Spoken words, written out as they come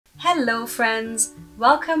Hello friends!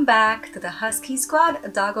 Welcome back to the Husky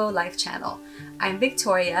Squad Doggo Life channel. I'm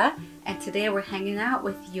Victoria and today we're hanging out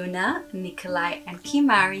with Yuna, Nikolai and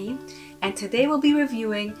Kimari, and today we'll be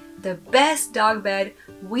reviewing the best dog bed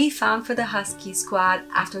we found for the Husky Squad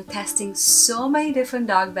after testing so many different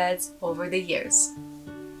dog beds over the years.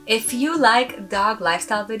 If you like dog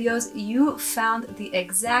lifestyle videos, you found the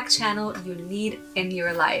exact channel you need in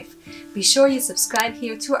your life. Be sure you subscribe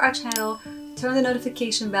here to our channel, turn the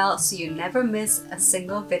notification bell so you never miss a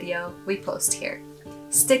single video we post here.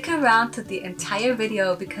 Stick around to the entire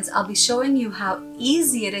video because I'll be showing you how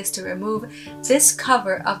easy it is to remove this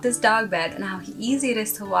cover of this dog bed and how easy it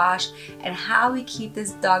is to wash and how we keep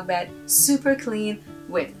this dog bed super clean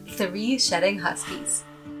with 3 shedding huskies.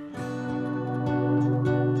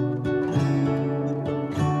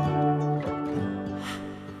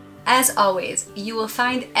 As always, you will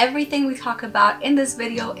find everything we talk about in this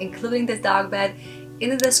video, including this dog bed, in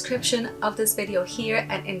the description of this video here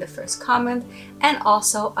and in the first comment, and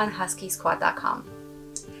also on huskysquad.com.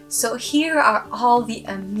 So here are all the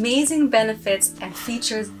amazing benefits and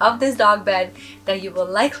features of this dog bed that you will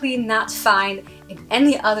likely not find in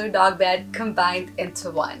any other dog bed combined into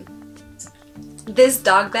one. This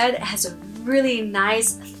dog bed has a really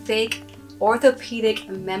nice, thick, orthopedic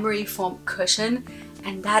memory foam cushion,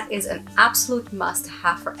 and that is an absolute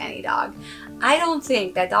must-have for any dog. I don't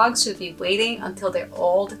think that dogs should be waiting until they're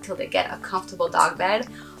old till they get a comfortable dog bed.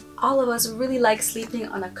 All of us really like sleeping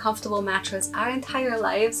on a comfortable mattress our entire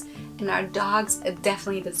lives, and our dogs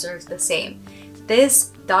definitely deserve the same. This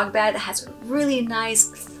dog bed has really nice,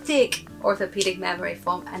 thick orthopedic memory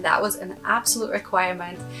foam, and that was an absolute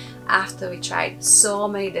requirement after we tried so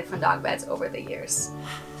many different dog beds over the years.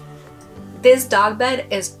 This dog bed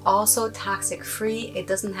is also toxic free. It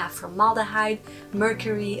doesn't have formaldehyde,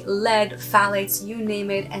 mercury, lead, phthalates, you name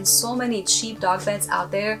it, and so many cheap dog beds out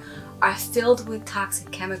there are filled with toxic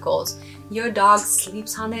chemicals. Your dog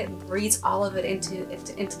sleeps on it, breathes all of it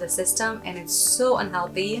into the system, and it's so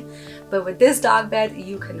unhealthy. But with this dog bed,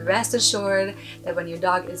 you can rest assured that when your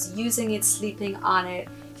dog is using it, sleeping on it,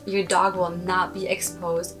 your dog will not be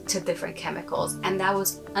exposed to different chemicals. And that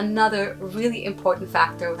was another really important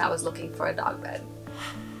factor when I was looking for a dog bed.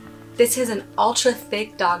 This is an ultra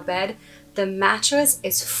thick dog bed. The mattress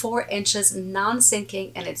is 4 inches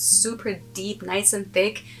non-sinking and it's super deep, nice and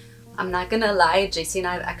thick. I'm not gonna lie, JC and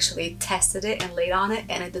I have actually tested it and laid on it,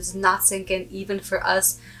 and it does not sink in even for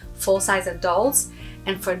us full-size adults.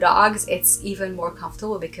 And for dogs, it's even more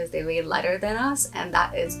comfortable because they weigh lighter than us, and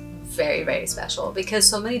that is very, very special because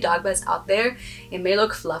so many dog beds out there, it may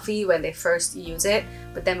look fluffy when they first use it,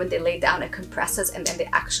 but then when they lay down, it compresses and then they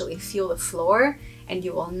actually feel the floor, and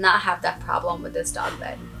you will not have that problem with this dog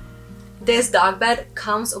bed. This dog bed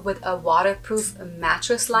comes with a waterproof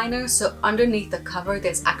mattress liner, so underneath the cover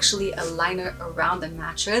there's actually a liner around the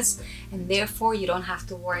mattress, and therefore you don't have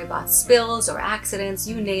to worry about spills or accidents,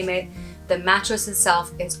 you name it. The mattress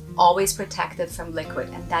itself is always protected from liquid,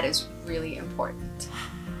 and that is really important.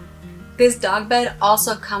 This dog bed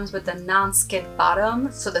also comes with a non-skid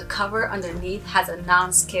bottom, so the cover underneath has a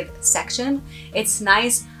non-skid section. It's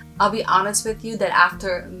nice. I'll be honest with you that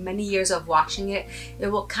after many years of washing it, it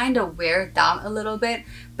will kind of wear down a little bit,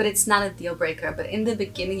 but it's not a deal breaker. But in the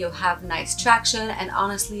beginning, you'll have nice traction, and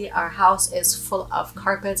honestly, our house is full of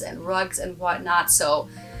carpets and rugs and whatnot, so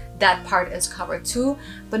that part is covered too.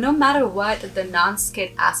 But no matter what, the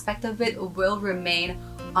non-skid aspect of it will remain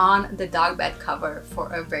on the dog bed cover for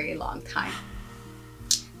a very long time.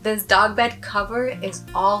 This dog bed cover is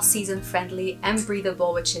all season friendly and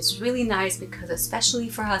breathable, which is really nice because especially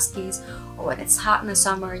for huskies or when it's hot in the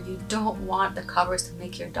summer, you don't want the covers to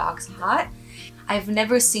make your dogs hot. I've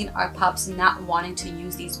never seen our pups not wanting to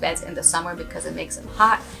use these beds in the summer because it makes them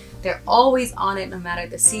hot. They're always on it no matter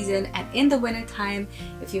the season, and in the winter time,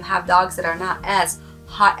 if you have dogs that are not as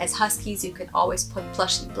hot as huskies, you can always put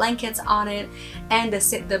plushy blankets on it, and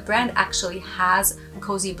the brand actually has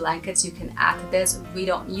cozy blankets you can add to this. We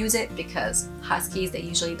don't use it because huskies, they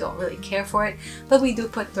usually don't really care for it, but we do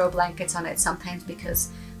put throw blankets on it sometimes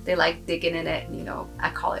because they like digging in it, you know,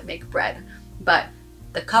 I call it make bread. But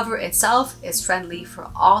the cover itself is friendly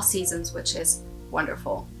for all seasons, which is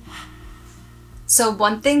wonderful. So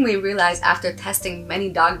one thing we realized after testing many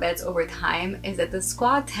dog beds over time is that the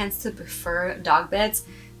squad tends to prefer dog beds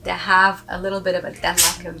that have a little bit of a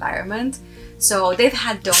den-like environment. So they've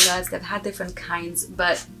had donuts, they've had different kinds,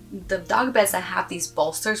 but the dog beds that have these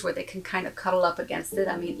bolsters where they can kind of cuddle up against it,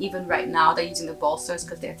 I mean, even right now they're using the bolsters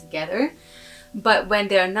because they're together. But when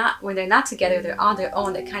they're not together, they're on their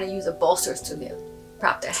own, they kind of use the bolsters to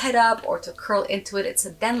prop their head up or to curl into it. It's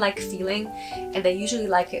a den-like feeling, and they usually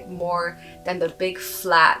like it more than the big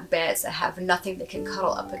flat beds that have nothing they can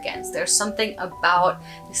cuddle up against. There's something about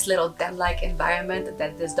this little den-like environment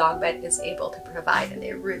that this dog bed is able to provide, and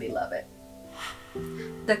they really love it.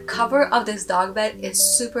 The cover of this dog bed is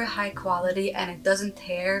super high quality and it doesn't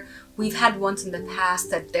tear. We've had ones in the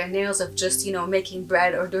past that their nails of just, you know, making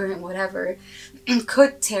bread or doing whatever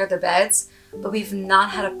could tear the beds, but we've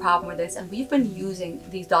not had a problem with this, and we've been using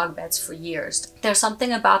these dog beds for years. There's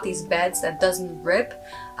something about these beds that doesn't rip.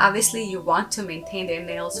 Obviously, you want to maintain their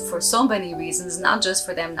nails for so many reasons, not just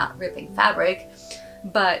for them not ripping fabric,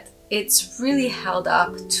 but it's really held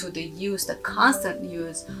up to the use, the constant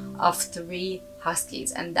use of 3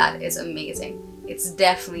 Huskies, and that is amazing. It's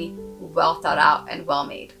definitely well thought out and well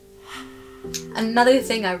made. Another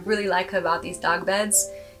thing I really like about these dog beds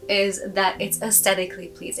is that it's aesthetically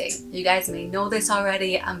pleasing. You guys may know this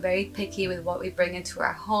already. I'm very picky with what we bring into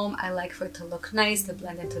our home. I like for it to look nice, to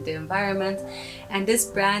blend into the environment. And this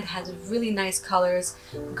brand has really nice colors.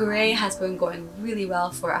 Gray has been going really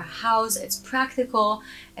well for our house. It's practical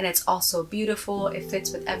and it's also beautiful. It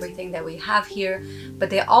fits with everything that we have here. But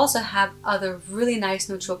they also have other really nice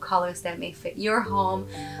neutral colors that may fit your home.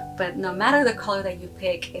 But no matter the color that you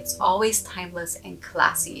pick, it's always timeless and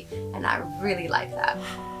classy. And I really like that.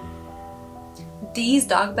 These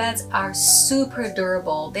dog beds are super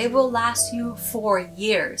durable. They will last you for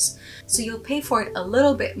years. So you'll pay for it a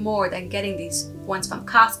little bit more than getting these ones from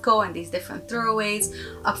Costco and these different throwaways.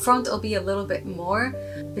 Up front, it'll be a little bit more.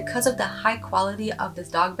 Because of the high quality of this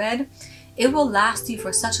dog bed, it will last you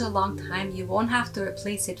for such a long time. You won't have to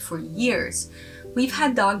replace it for years. We've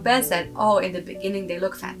had dog beds that, oh, in the beginning they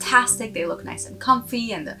look fantastic, they look nice and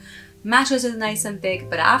comfy, and the mattress is nice and thick,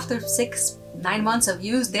 but after 6-9 months of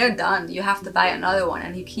use, they're done. You have to buy another one,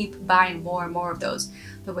 and you keep buying more and more of those.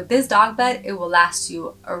 But with this dog bed, it will last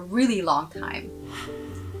you a really long time.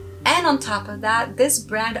 And on top of that, this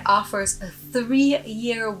brand offers a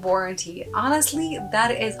 3-year warranty. Honestly,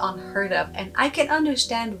 that is unheard of, and I can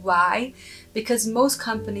understand why, because most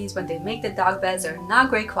companies, when they make the dog beds, are not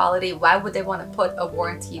great quality. Why would they want to put a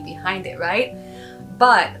warranty behind it, right?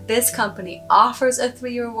 But this company offers a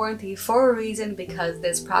 3-year warranty for a reason, because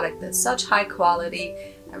this product is such high quality.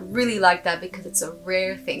 I really like that because it's a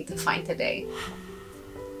rare thing to find today.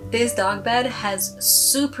 This dog bed has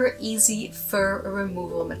super easy fur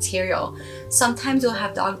removal material. Sometimes you'll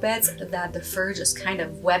have dog beds that the fur just kind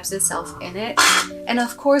of webs itself in it. And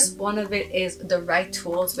of course, one of it is the right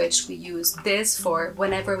tools, which we use this for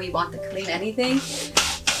whenever we want to clean anything,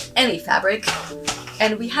 any fabric.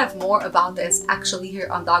 And we have more about this actually here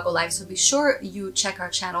on Doggo Life, so be sure you check our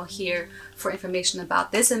channel here for information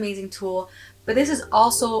about this amazing tool. But this is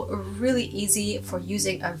also really easy for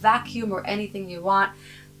using a vacuum or anything you want.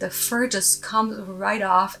 The fur just comes right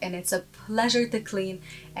off, and it's a pleasure to clean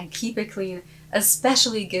and keep it clean,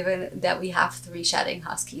 especially given that we have 3 shedding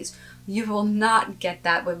Huskies. You will not get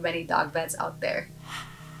that with many dog beds out there.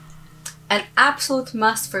 An absolute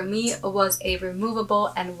must for me was a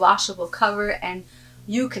removable and washable cover, and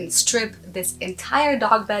you can strip this entire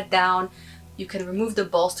dog bed down. You can remove the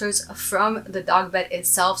bolsters from the dog bed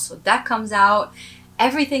itself, so that comes out.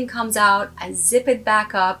 Everything comes out. I zip it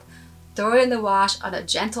back up, throw it in the wash on a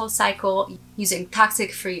gentle cycle using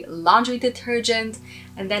toxic-free laundry detergent,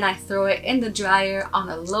 and then I throw it in the dryer on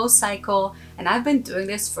a low cycle. And I've been doing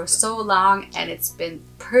this for so long and it's been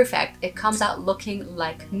perfect. It comes out looking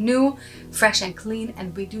like new, fresh and clean,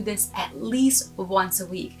 and we do this at least once a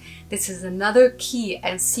week. This is another key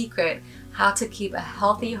and secret how to keep a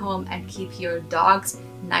healthy home and keep your dogs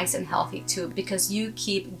nice and healthy too, because you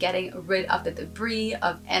keep getting rid of the debris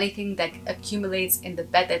of anything that accumulates in the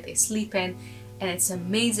bed that they sleep in. And it's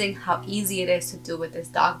amazing how easy it is to do with this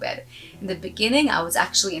dog bed. In the beginning, I was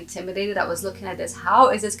actually intimidated. I was looking at this, how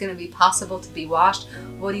is this going to be possible to be washed?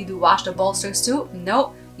 What do? Wash the bolsters too?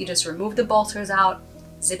 Nope, you just remove the bolsters out,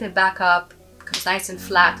 zip it back up, comes nice and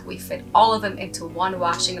flat. We fit all of them into one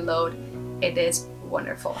washing load. It is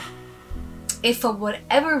wonderful. If for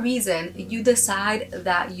whatever reason you decide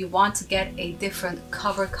that you want to get a different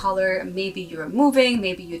cover color, maybe you're moving,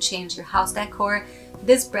 maybe you change your house decor,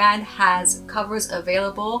 this brand has covers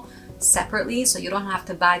available separately, so you don't have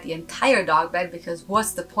to buy the entire dog bed, because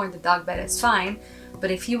what's the point? The dog bed is fine. But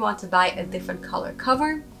if you want to buy a different color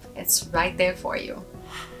cover, it's right there for you.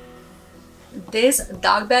 This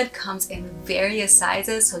dog bed comes in various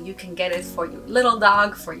sizes, so you can get it for your little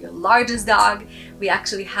dog, for your largest dog. We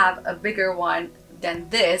actually have a bigger one than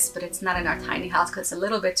this, but it's not in our tiny house because it's a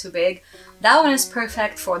little bit too big. That one is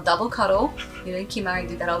perfect for double cuddle. You and Kimari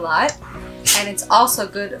do that a lot. And it's also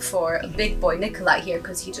good for big boy Nikolai here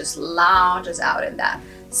because he just lounges out in that.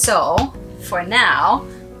 So for now,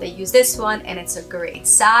 they use this one and it's a great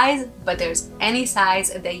size, but there's any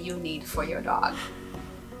size that you need for your dog.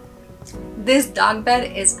 This dog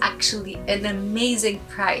bed is actually an amazing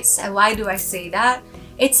price. And why do I say that?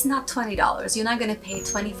 It's not $20. You're not gonna pay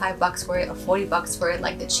 25 bucks for it or 40 bucks for it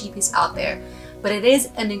like the cheapies out there. But it is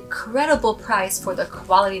an incredible price for the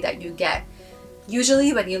quality that you get.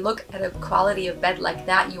 Usually when you look at a quality of bed like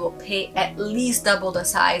that, you will pay at least double the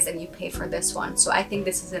size than you pay for this one. So I think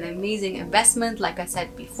this is an amazing investment. Like I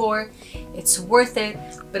said before, it's worth it,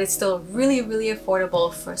 but it's still really, really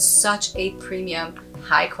affordable for such a premium,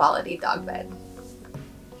 high quality dog bed.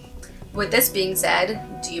 With this being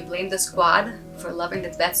said, do you blame the squad for loving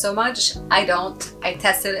this bed so much? I don't. I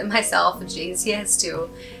tested it myself, JC has too.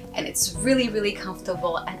 And it's really, really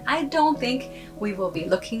comfortable, and I don't think we will be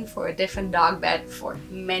looking for a different dog bed for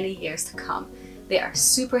many years to come. They are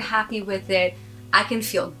super happy with it. I can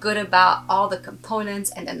feel good about all the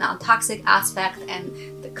components and the non-toxic aspect and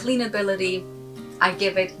the cleanability. I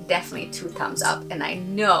give it definitely 2 thumbs up, and I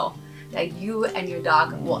know that you and your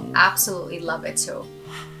dog will absolutely love it too.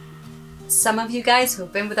 Some of you guys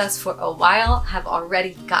who've been with us for a while have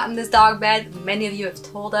already gotten this dog bed. Many of you have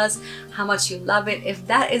told us how much you love it. If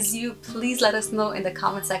that is you, please let us know in the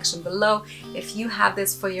comment section below if you have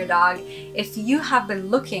this for your dog. If you have been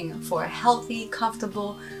looking for a healthy,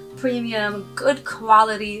 comfortable, premium, good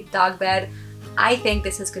quality dog bed, I think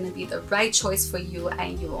this is going to be the right choice for you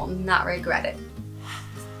and you will not regret it.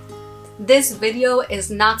 This video is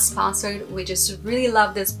not sponsored. We just really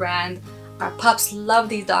love this brand. Our pups love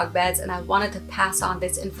these dog beds, and I wanted to pass on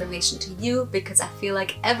this information to you because I feel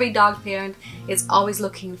like every dog parent is always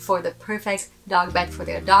looking for the perfect dog bed for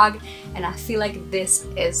their dog, and I feel like this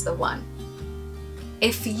is the one.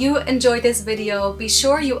 If you enjoyed this video, be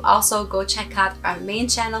sure you also go check out our main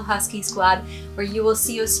channel, Husky Squad, where you will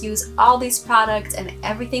see us use all these products and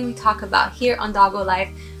everything we talk about here on Doggo Life.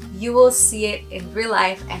 You will see it in real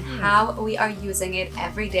life and how we are using it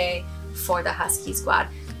every day for the Husky Squad.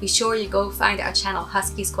 Be sure you go find our channel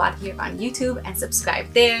Husky Squad here on YouTube and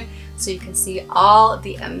subscribe there so you can see all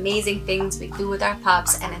the amazing things we do with our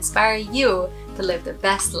pups and inspire you to live the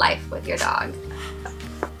best life with your dog.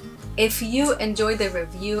 If you enjoyed the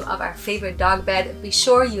review of our favorite dog bed, be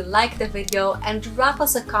sure you like the video and drop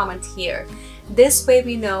us a comment here. This way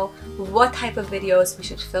we know what type of videos we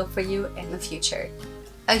should film for you in the future.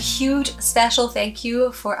 A huge special thank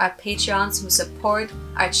you for our Patreons who support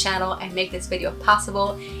our channel and make this video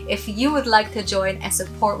possible. If you would like to join and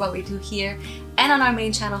support what we do here and on our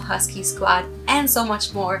main channel Husky Squad and so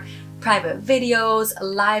much more, private videos,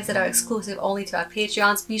 lives that are exclusive only to our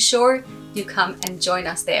Patreons, be sure you come and join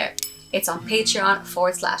us there. It's on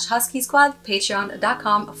Patreon/Husky Squad,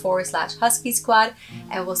 patreon.com/Husky Squad,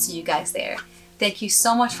 and we'll see you guys there. Thank you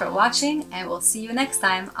so much for watching, and we'll see you next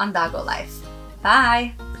time on Doggo Life.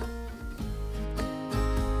 Bye!